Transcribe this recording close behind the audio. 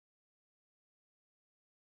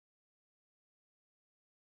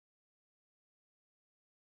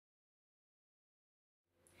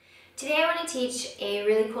Today I want to teach a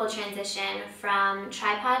really cool transition from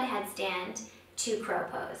tripod headstand to crow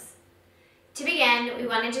pose. To begin, we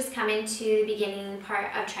want to just come into the beginning part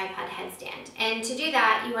of tripod headstand. And to do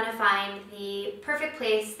that, you want to find the perfect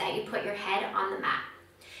place that you put your head on the mat.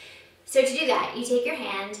 So to do that, you take your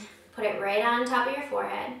hand, put it right on top of your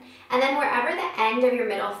forehead, and then wherever the end of your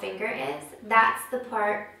middle finger is, that's the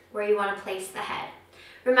part where you want to place the head.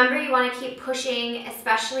 Remember, you want to keep pushing,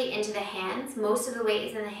 especially into the hands. Most of the weight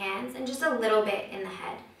is in the hands and just a little bit in the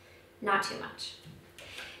head, not too much.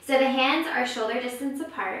 So the hands are shoulder distance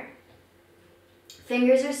apart,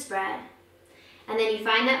 fingers are spread, and then you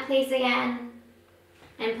find that place again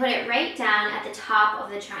and put it right down at the top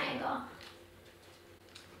of the triangle.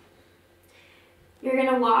 You're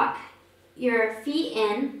going to walk your feet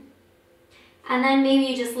in, and then maybe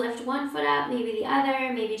you just lift one foot up, maybe the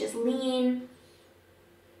other, maybe just lean.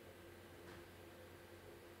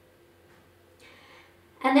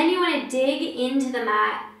 And then you want to dig into the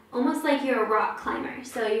mat almost like you're a rock climber.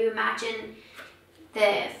 So you imagine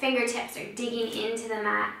the fingertips are digging into the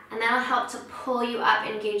mat, and that'll help to pull you up,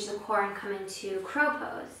 engage the core, and come into crow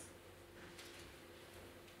pose.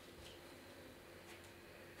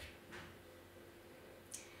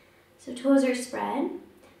 So toes are spread,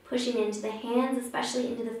 pushing into the hands,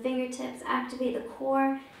 especially into the fingertips, activate the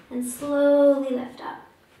core, and slowly lift up.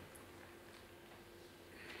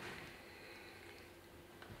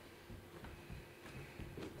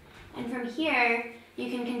 And from here, you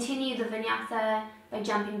can continue the vinyasa by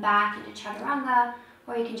jumping back into chaturanga,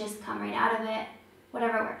 or you can just come right out of it,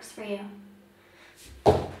 whatever works for you.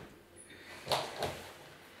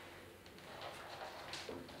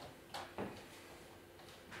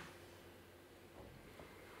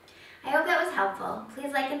 I hope that was helpful.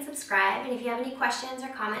 Please like and subscribe, and if you have any questions or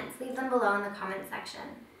comments, leave them below in the comment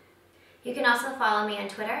section. You can also follow me on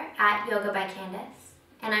Twitter at Yoga by Candace,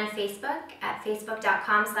 and on Facebook at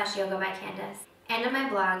facebook.com/yogabycandace, and on my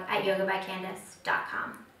blog at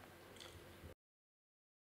yogabycandace.com.